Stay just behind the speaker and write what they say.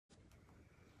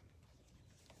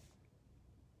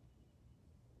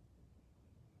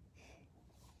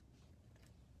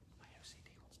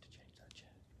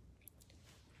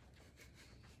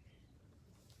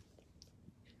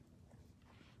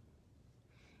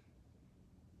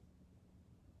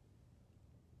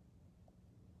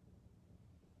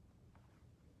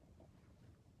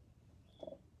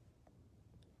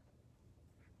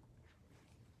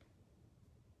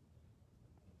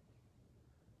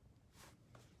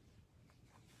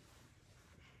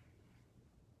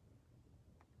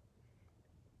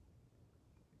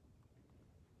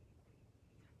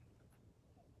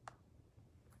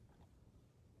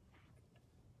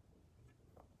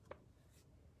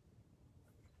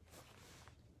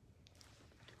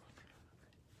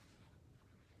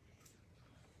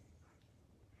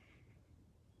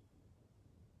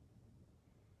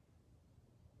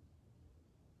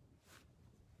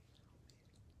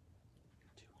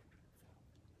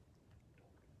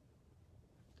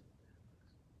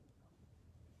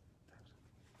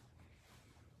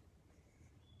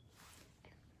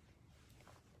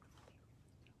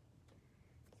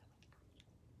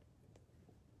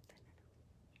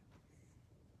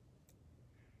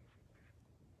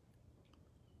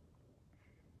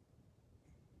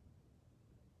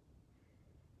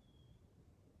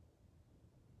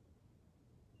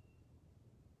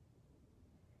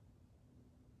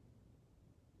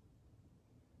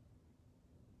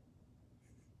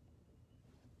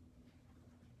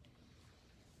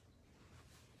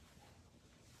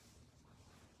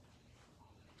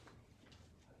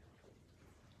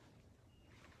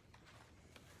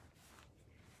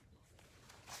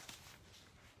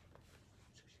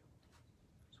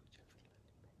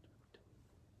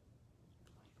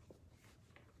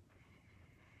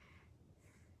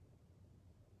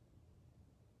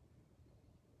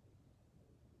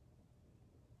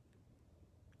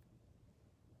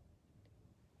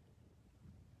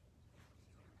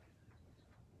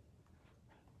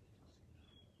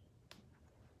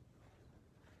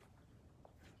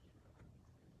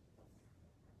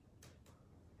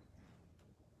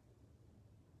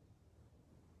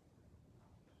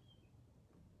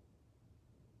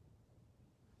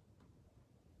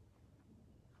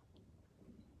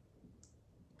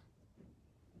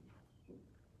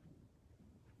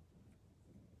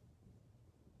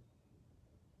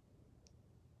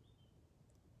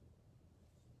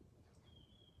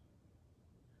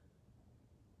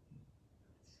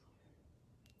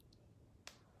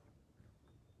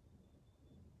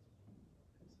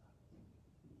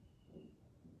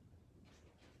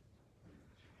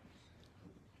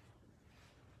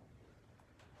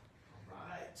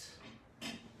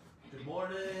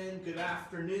Good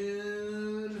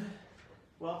afternoon.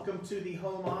 Welcome to the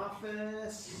home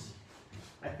office.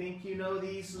 I think you know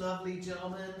these lovely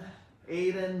gentlemen,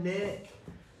 Ada and Nick.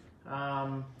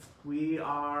 We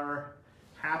are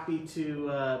happy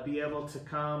to be able to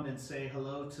come and say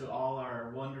hello to all our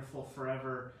wonderful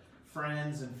forever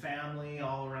friends and family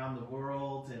all around the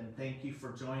world, and thank you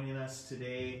for joining us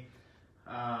today.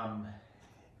 I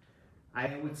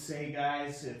would say,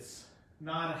 guys, it's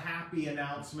not a happy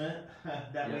announcement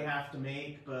that we have to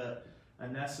make, but a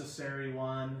necessary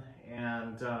one.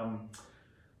 And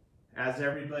as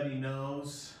everybody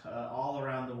knows, all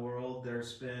around the world,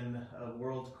 there's been a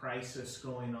world crisis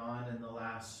going on in the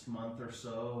last month or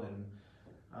so,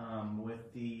 and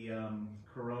with the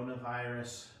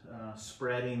coronavirus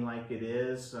spreading like it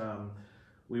is,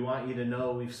 we want you to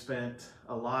know we've spent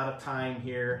a lot of time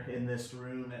here in this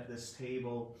room at this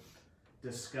table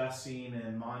discussing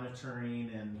and monitoring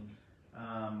and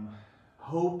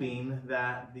hoping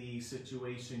that the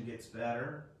situation gets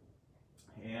better.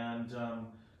 And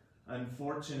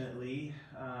unfortunately,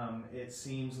 it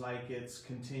seems like it's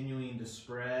continuing to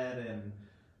spread and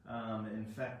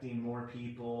infecting more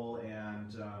people.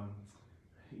 And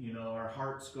you know, our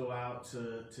hearts go out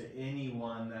to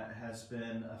anyone that has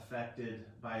been affected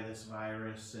by this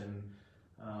virus, and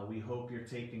we hope you're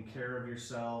taking care of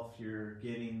yourself, you're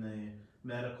getting the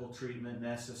medical treatment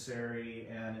necessary,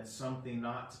 and it's something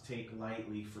not to take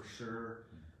lightly for sure.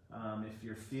 If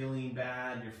you're feeling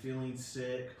bad, you're feeling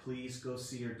sick, please go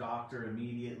see your doctor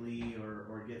immediately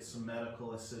or get some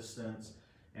medical assistance,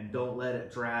 and don't let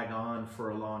it drag on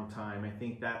for a long time. I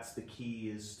think that's the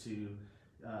key, is to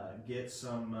get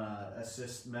some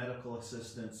medical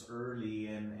assistance early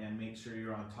and make sure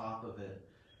you're on top of it.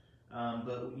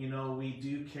 But you know, we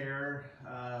do care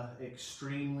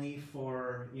extremely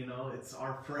for, you know, it's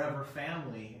our forever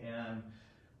family, and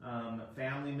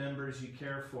family members you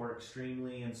care for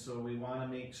extremely, and so we want to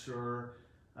make sure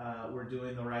we're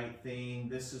doing the right thing.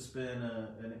 This has been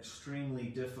an extremely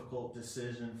difficult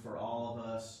decision for all of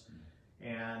us,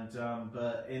 and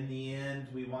but in the end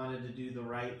we wanted to do the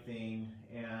right thing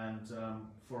and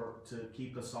to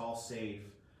keep us all safe.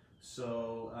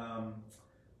 So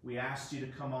we asked you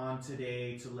to come on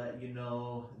today to let you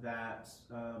know that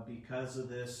because of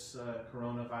this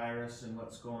coronavirus and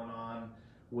what's going on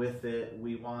with it,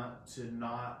 we want to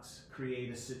not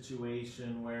create a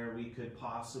situation where we could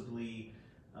possibly,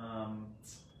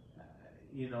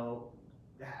 you know,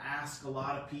 ask a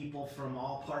lot of people from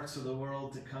all parts of the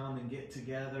world to come and get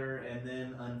together, and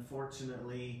then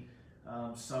unfortunately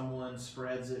someone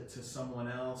spreads it to someone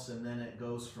else, and then it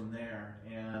goes from there.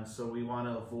 And so we want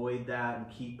to avoid that and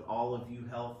keep all of you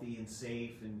healthy and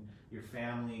safe, and your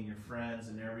family and your friends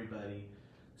and everybody.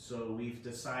 So we've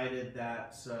decided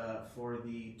that for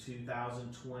the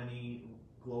 2020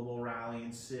 Global Rally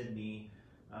in Sydney,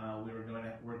 we're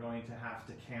going to have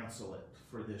to cancel it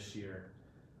for this year.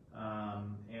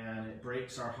 And it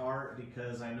breaks our heart,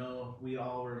 because I know we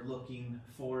all were looking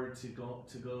forward to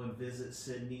go and visit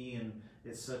Sydney, and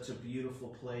it's such a beautiful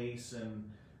place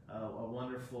and a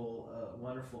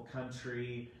wonderful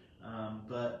country.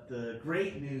 But the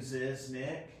great news is,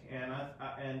 Nick,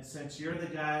 and since you're the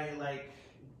guy like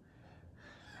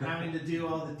having to do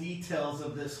all the details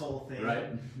of this whole thing,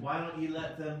 right, why don't you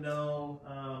let them know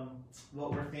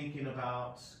what we're thinking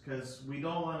about, because we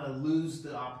don't want to lose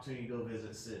the opportunity to go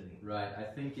visit Sydney. Right, I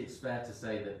think it's fair to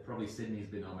say that probably Sydney's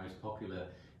been our most popular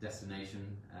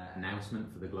destination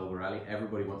announcement for the Global Rally.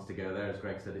 Everybody wants to go there. As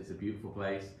Greg said, it's a beautiful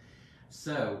place.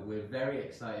 So we're very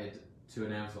excited to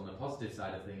announce, on the positive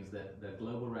side of things, that the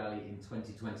Global Rally in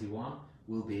 2021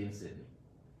 will be in Sydney.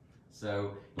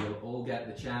 So you'll all get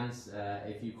the chance,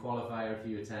 if you qualify or if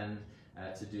you attend,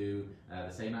 to do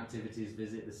the same activities,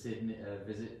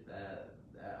 visit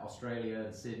Australia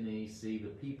and Sydney, see the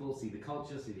people, see the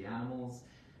culture, see the animals,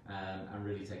 and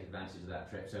really take advantage of that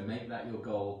trip. So make that your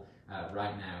goal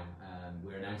right now.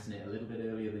 We're announcing it a little bit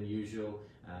earlier than usual,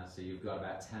 so you've got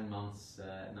about 10 months,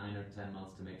 9 or 10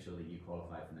 months to make sure that you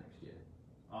qualify for next year.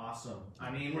 Awesome.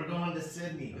 I mean, we're going to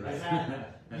Sydney. Right.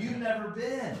 You've never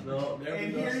been. No, never.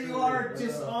 And here you are,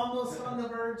 just almost on the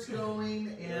verge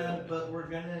going, but we're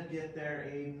gonna get there,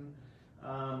 Aiden.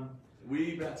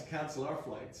 We've had to cancel our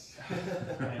flights.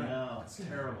 I know, it's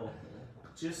terrible.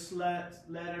 Just let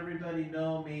everybody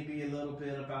know maybe a little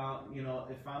bit about, you know,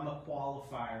 if I'm a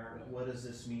qualifier, what does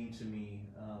this mean to me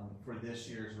for this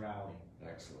year's rally?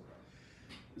 Excellent.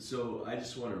 So I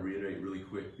just want to reiterate really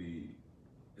quick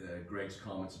Greg's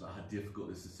comments about how difficult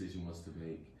this decision was to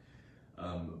make.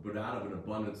 But out of an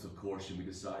abundance of caution, we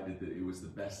decided that it was the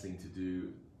best thing to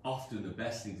do. Often the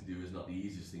best thing to do is not the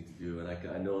easiest thing to do, and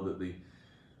I know that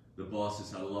The boss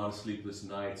has had a lot of sleepless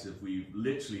nights if we've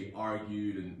literally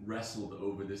argued and wrestled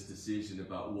over this decision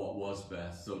about what was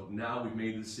best. So now we've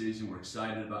made the decision, we're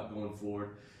excited about going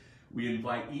forward. We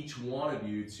invite each one of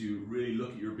you to really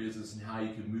look at your business and how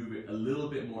you can move it a little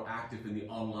bit more active in the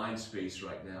online space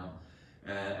right now,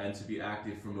 and to be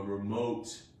active from a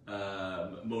remote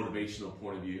motivational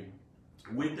point of view.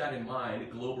 With that in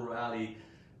mind, Global Rally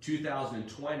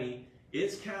 2020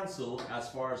 is canceled as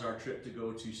far as our trip to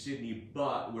go to Sydney,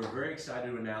 but we're very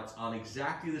excited to announce on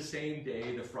exactly the same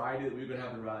day, the Friday that we're going to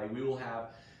have the rally, we will have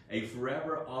a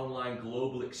forever online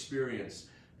global experience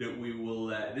that we will,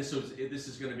 this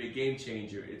is going to be a game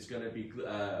changer. It's going to be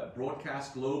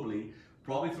broadcast globally,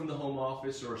 probably from the home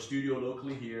office or a studio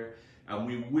locally here, and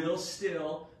we will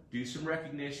still do some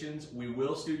recognitions. We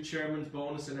will do chairman's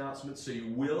bonus announcements, so you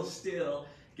will still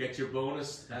get your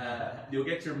bonus. You'll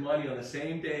get your money on the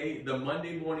same day, the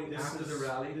Monday morning after the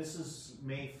rally. This is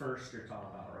May 1st you're talking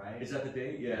about, right? Is that the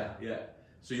date? Yeah.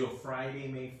 So you'll Friday,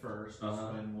 May 1st is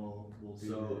when we'll do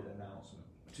the announcement.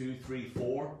 2, 3,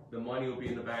 4, the money will be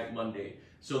in the bank Monday.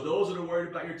 So those that are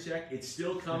worried about your check, it's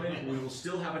still coming. We will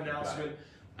still have an announcement.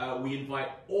 We invite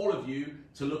all of you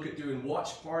to look at doing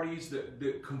watch parties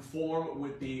that conform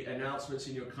with the announcements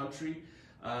in your country.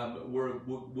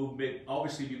 We'll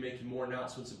obviously be making more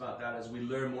announcements about that as we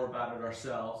learn more about it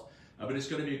ourselves. But it's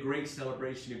going to be a great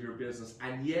celebration of your business.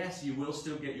 And yes, you will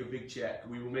still get your big check.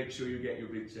 We will make sure you get your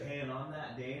big check. Hey, and on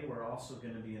that day, we're also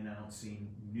going to be announcing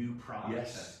new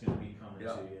products that's going to be coming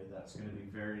to you. That's going to be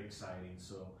very exciting.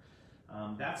 So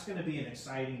that's going to be an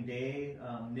exciting day.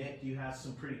 Nick, you have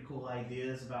some pretty cool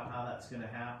ideas about how that's going to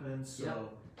happen. So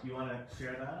you want to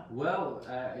share that? Well,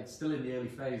 it's still in the early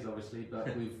phase, obviously,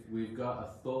 but we've got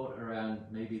a thought around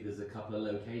maybe there's a couple of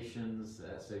locations.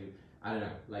 So I don't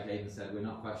know, like Aidan said, we're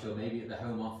not quite sure. Maybe at the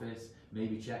home office,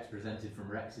 maybe checks presented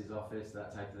from Rex's office,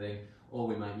 that type of thing. Or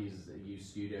we might use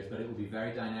studios, but it will be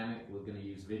very dynamic. We're going to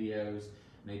use videos,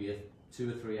 maybe a 2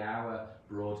 or 3 hour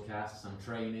broadcast, some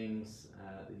trainings,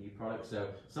 the new product. So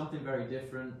something very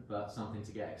different, but something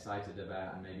to get excited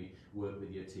about and maybe work with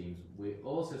your teams. We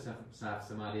also have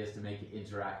some ideas to make it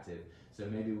interactive. So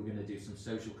maybe we're going to do some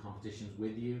social competitions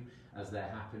with you as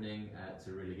they're happening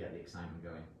to really get the excitement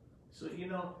going. So, you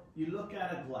know, you look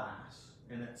at a glass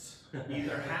and it's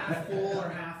either half full or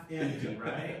half empty,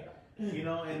 right? You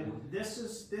know, and this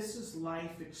is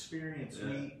life experience.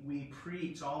 Yeah. We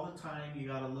preach all the time. You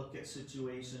got to look at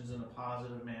situations in a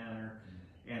positive manner,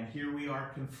 and here we are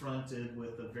confronted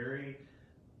with a very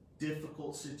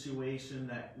difficult situation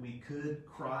that we could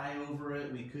cry over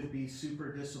it, we could be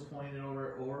super disappointed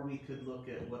over it, or we could look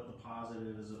at what the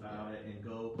positive is about it and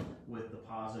go with the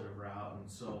positive route. And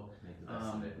so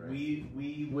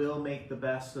we will make the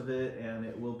best of it, and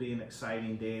it will be an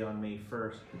exciting day on May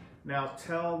 1st. Now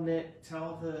tell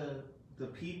the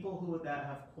people that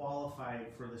have qualified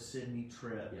for the Sydney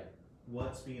trip,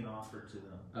 what's being offered to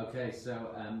them. Okay,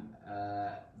 so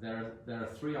there are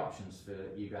 3 options for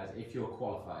you guys if you're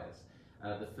qualifiers.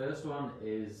 The first one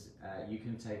is you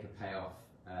can take a payoff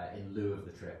in lieu of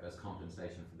the trip as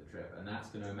compensation for the trip, and that's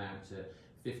going to amount to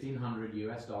 $1,500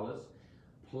 US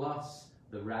plus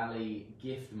the rally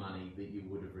gift money that you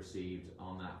would have received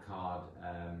on that card,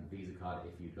 Visa card,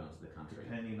 if you'd gone to the country.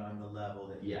 Depending on the level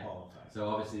that you qualify. So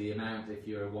obviously the amount, if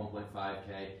you're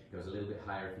 1.5k, goes a little bit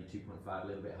higher if you're 2.5, a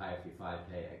little bit higher if you're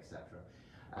 5k, etc.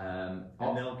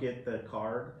 And they'll get the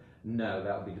card? No,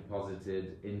 that will be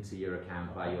deposited into your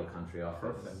account by your country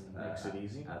office. Makes it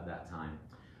easy. At that time.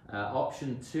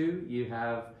 Option 2 you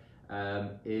have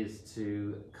is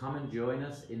to come and join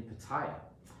us in Pattaya.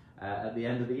 At the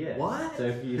end of the year. What? So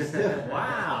if you still,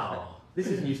 wow, this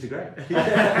is news to Greg.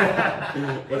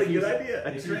 What a good idea!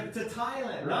 A trip to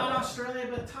Thailand, not Australia,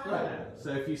 but Thailand. Right.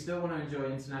 So if you still want to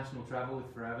enjoy international travel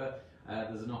with Forever,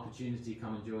 there's an opportunity to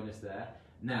come and join us there.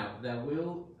 Now there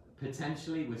will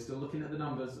potentially, we're still looking at the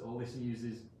numbers. All this news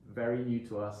is very new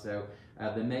to us, so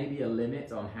there may be a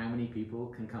limit on how many people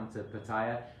can come to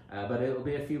Pattaya, but it'll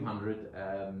be a few hundred,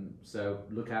 so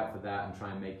look out for that and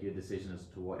try and make your decision as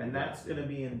to what. And that's going to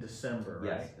be in December,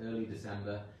 right? Yes, early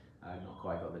December. I've not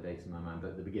quite got the dates in my mind,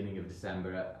 but the beginning of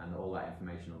December, and all that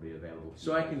information will be available.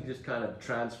 So I can just kind of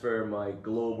transfer my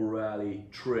Global Rally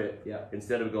trip,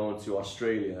 instead of going to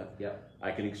Australia,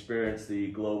 I can experience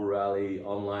the Global Rally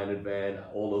online event,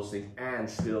 all those things, and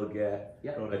still get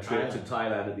a trip to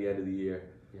Thailand at the end of the year.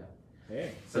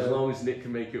 Hey, so as long as Nick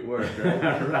can make it work,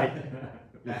 right?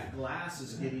 Right. That glass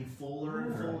is getting fuller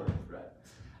and fuller. Right.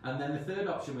 And then the third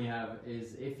option we have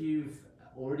is if you've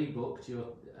already booked your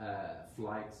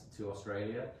flight to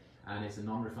Australia and it's a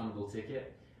non-refundable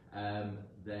ticket,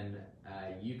 then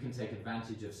you can take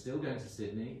advantage of still going to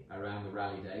Sydney around the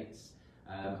rally dates,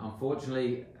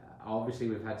 Unfortunately, obviously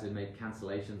we've had to make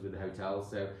cancellations with the hotels,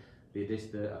 so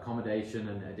the accommodation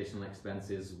and additional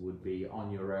expenses would be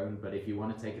on your own. But if you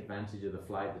want to take advantage of the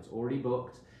flight that's already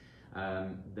booked,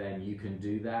 then you can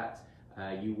do that.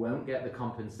 You won't get the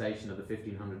compensation of the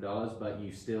 $1,500, but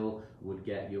you still would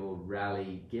get your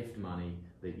rally gift money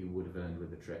that you would have earned with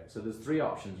the trip. So there's 3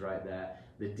 options right there.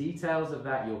 The details of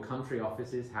that your country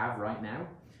offices have right now,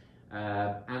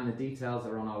 and the details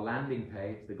are on our landing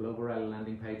page, the Global Rally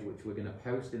landing page, which we're going to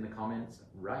post in the comments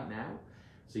right now.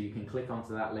 So you can click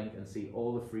onto that link and see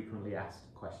all the frequently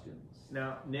asked questions.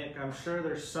 Now, Nick, I'm sure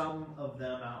there's some of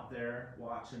them out there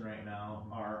watching right now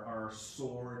are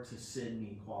Soar to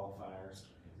Sydney qualifiers.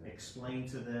 Explain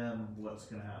to them what's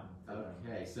going to happen.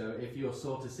 Okay, so if you're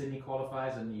Soar to Sydney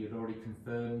qualifiers and you'd already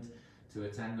confirmed to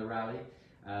attend the rally,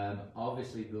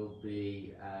 obviously there'll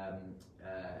be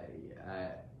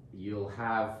you'll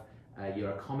have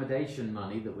your accommodation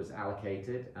money that was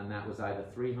allocated, and that was either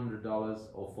 $300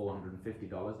 or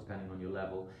 $450 depending on your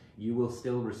level. You will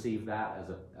still receive that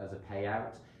as a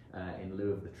payout in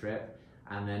lieu of the trip.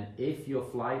 And then if your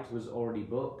flight was already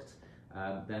booked,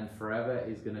 then Forever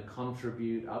is going to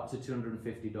contribute up to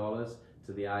 $250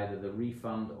 to either the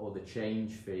refund or the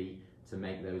change fee to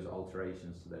make those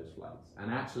alterations to those flights.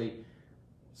 And actually,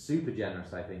 super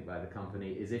generous, I think, by the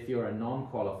company is if you're a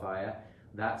non-qualifier,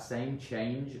 that same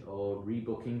change or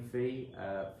rebooking fee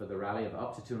for the rally of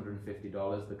up to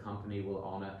 $250, the company will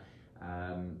honour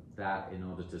that in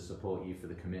order to support you for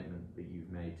the commitment that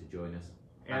you've made to join us.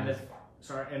 And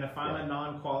if I'm a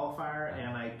non-qualifier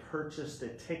and I purchased a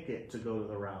ticket to go to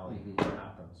the rally, what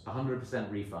happens? 100%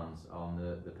 refunds on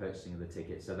the purchasing of the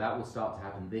ticket. So that will start to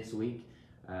happen this week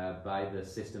by the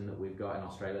system that we've got in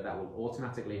Australia. That will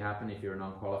automatically happen if you're a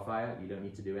non-qualifier. You don't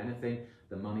need to do anything.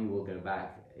 The money will go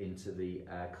back into the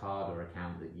card or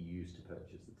account that you use to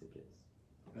purchase the tickets.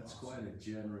 That's quite a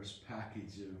generous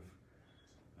package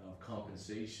of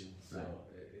compensation. So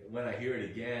when I hear it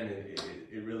again,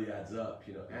 it really adds up,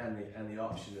 you know, and the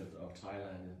option of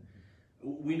Thailand. And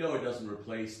we know it doesn't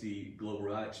replace the Global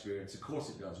Rally experience. Of course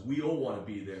it does. We all want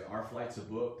to be there. Our flights are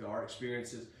booked, our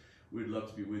experiences. We'd love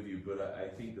to be with you, but I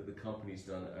think that the company's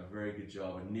done a very good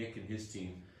job, and Nick and his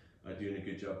team are doing a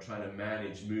good job trying to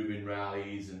manage moving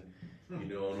rallies and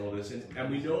and all this.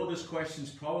 And we know there's questions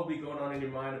probably going on in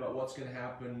your mind about what's going to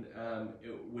happen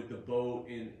with the boat,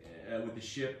 with the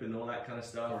ship, and all that kind of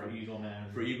stuff. For Eagle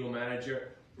Manager. For Eagle Manager.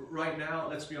 Right now,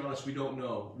 let's be honest, we don't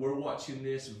know. We're watching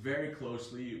this very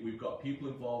closely. We've got people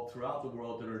involved throughout the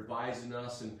world that are advising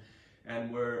us,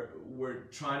 and we're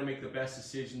trying to make the best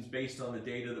decisions based on the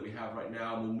data that we have right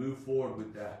now, and we'll move forward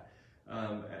with that.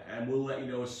 And we'll let you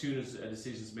know as soon as a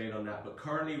decision's made on that. But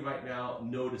currently, right now,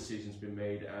 no decision's been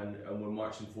made, and we're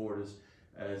marching forward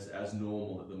as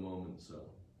normal at the moment. So,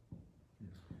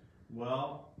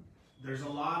 well, there's a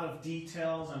lot of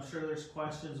details. I'm sure there's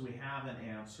questions we haven't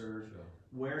answered. Sure.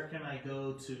 Where can I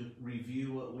go to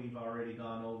review what we've already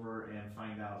gone over and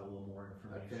find out a little more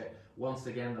information? Okay. Once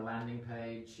again, the landing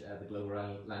page, the Global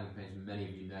Rally landing page, many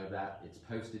of you know that. It's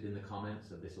posted in the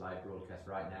comments of this live broadcast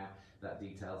right now. That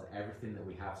details everything that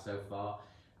we have so far.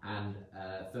 And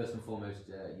first and foremost,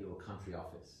 your country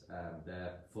office.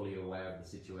 They're fully aware of the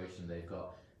situation. They've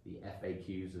got the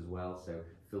FAQs as well, so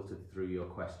filtered through your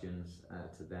questions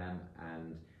to them.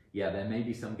 And yeah, there may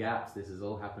be some gaps. This has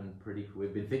all happened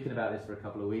we've been thinking about this for a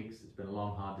couple of weeks. It's been a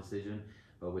long, hard decision,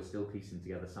 but we're still piecing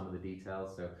together some of the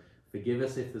details. So forgive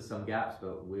us if there's some gaps,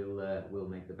 but we'll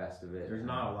make the best of it. There's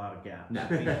not a lot of gaps. No. I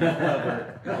think you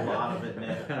covered a lot of it,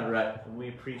 Nick. Right. And we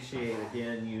appreciate,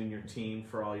 again, you and your team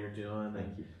for all you're doing.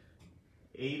 Thank you.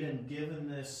 Aidan, given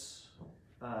this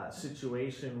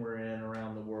situation we're in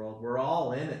around the world, we're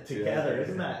all in it together. Yeah.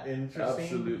 Isn't that interesting?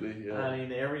 absolutely, yeah. I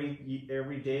mean,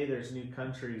 every day there's new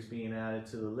countries being added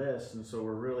to the list, and so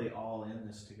we're really all in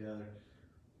this together.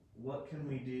 What can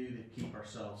we do to keep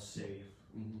ourselves safe?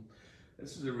 Mm-hmm.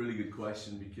 This is a really good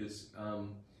question, because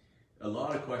a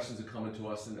lot of questions are coming to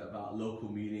us about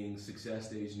local meetings, success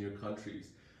days in your countries.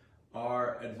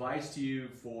 Our advice to you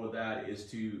for that is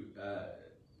to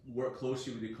work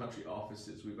closely with your country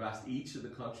offices. We've asked each of the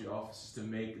country offices to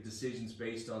make decisions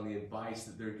based on the advice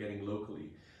that they're getting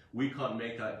locally. We can't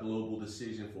make that global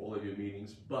decision for all of your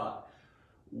meetings, but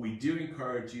we do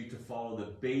encourage you to follow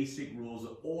the basic rules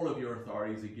that all of your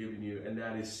authorities are giving you, and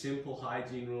that is simple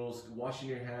hygiene rules, washing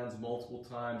your hands multiple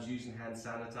times, using hand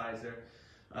sanitizer,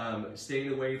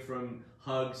 staying away from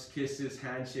hugs, kisses,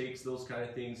 handshakes, those kind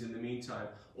of things in the meantime.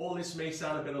 All this may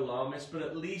sound a bit alarmist, but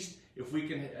at least if we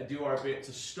can do our bit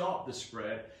to stop the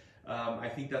spread, I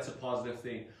think that's a positive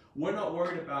thing. We're not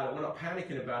worried about it. We're not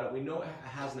panicking about it. We know it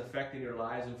has an effect in your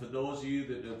lives. And for those of you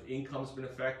that have income's been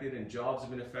affected and jobs have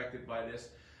been affected by this,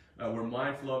 we're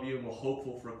mindful of you and we're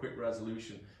hopeful for a quick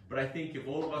resolution. But I think if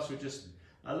all of us were just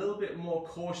a little bit more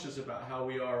cautious about how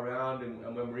we are around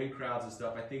and when we're in crowds and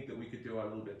stuff, I think that we could do our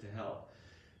little bit to help.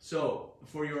 So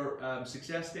for your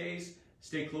success days,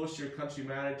 stay close to your country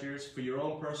managers. For your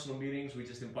own personal meetings, we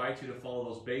just invite you to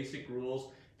follow those basic rules.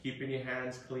 Keeping your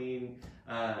hands clean,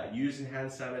 using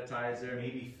hand sanitizer.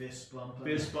 Maybe fist bumping.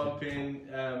 Fist bumping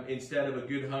instead of a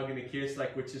good hug and a kiss,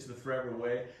 which is the forever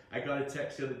way. I got a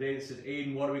text the other day that says,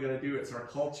 Aiden, what are we going to do? It's our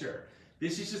culture.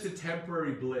 This is just a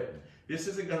temporary blip. This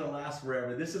isn't going to last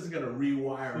forever. This isn't going to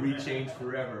rewire, rechange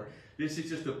forever. This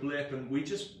is just a blip, and we're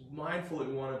just mindful that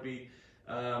we want to be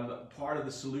part of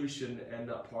the solution and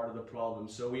not part of the problem.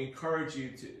 So we encourage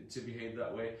you to behave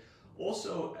that way.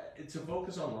 Also, to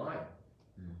focus online.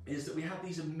 Is that we have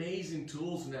these amazing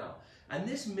tools now, and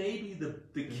this may be the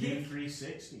kick.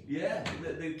 360. Yeah,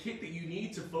 the kick that you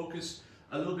need to focus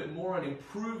a little bit more on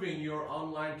improving your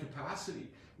online capacity.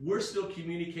 We're still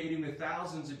communicating with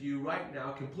thousands of you right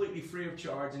now, completely free of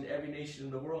charge in every nation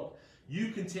in the world. You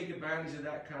can take advantage of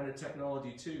that kind of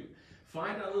technology too.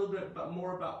 Find out a little bit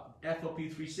more about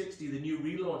FLP 360, the new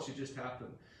relaunch that just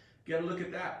happened. Get a look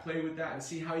at that, play with that, and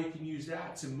see how you can use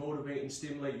that to motivate and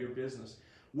stimulate your business.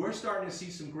 We're starting to see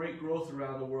some great growth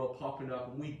around the world popping up,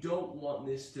 and we don't want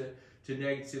this to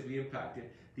negatively impact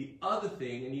it. The other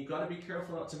thing, and you've got to be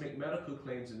careful not to make medical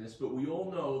claims in this, but we all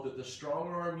know that the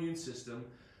stronger our immune system,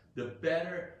 the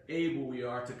better able we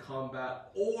are to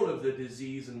combat all of the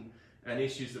disease and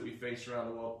issues that we face around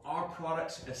the world. Our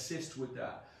products assist with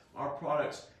that. Our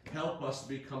products help us to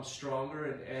become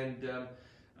stronger and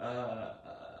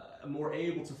more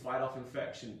able to fight off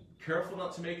infection. Careful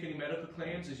not to make any medical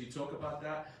claims as you talk about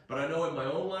that, but I know in my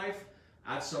own life,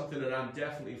 that's something that I'm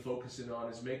definitely focusing on,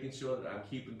 is making sure that I'm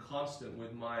keeping constant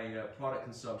with my product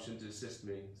consumption to assist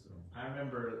me. So. I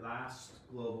remember last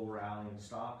global rally in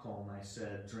Stockholm, I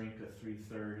said drink a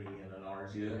 330 and an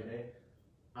RZ every day.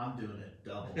 I'm doing it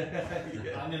double.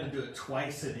 Yeah. I'm going to do it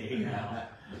twice a day now.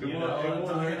 It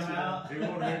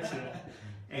won't hurt you.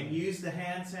 And use the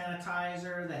hand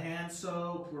sanitizer, the hand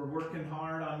soap. We're working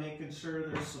hard on making sure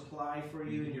there's supply for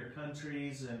you in your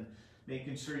countries, and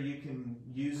making sure you can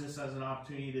use this as an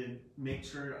opportunity to make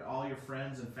sure all your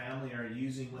friends and family are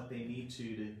using what they need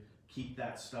to keep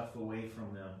that stuff away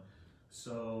from them.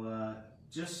 So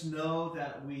just know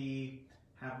that we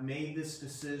have made this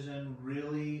decision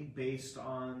really based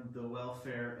on the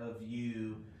welfare of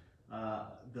you,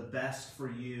 the best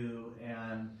for you,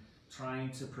 and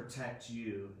trying to protect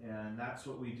you. And that's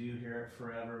what we do here at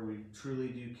Forever. We truly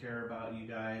do care about you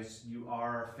guys. You are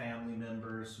our family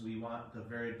members. We want the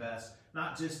very best,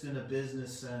 not just in a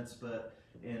business sense, but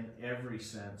in every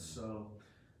sense. So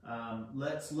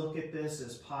let's look at this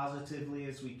as positively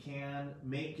as we can.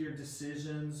 Make your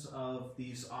decisions of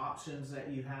these options that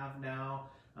you have now,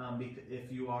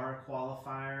 if you are a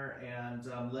qualifier,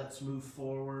 and let's move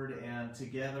forward, and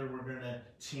together we're going to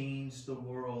change the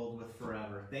world with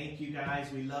Forever. Thank you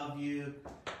guys. We love you.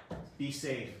 Be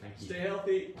safe. Thank you. Stay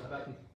healthy. Bye-bye.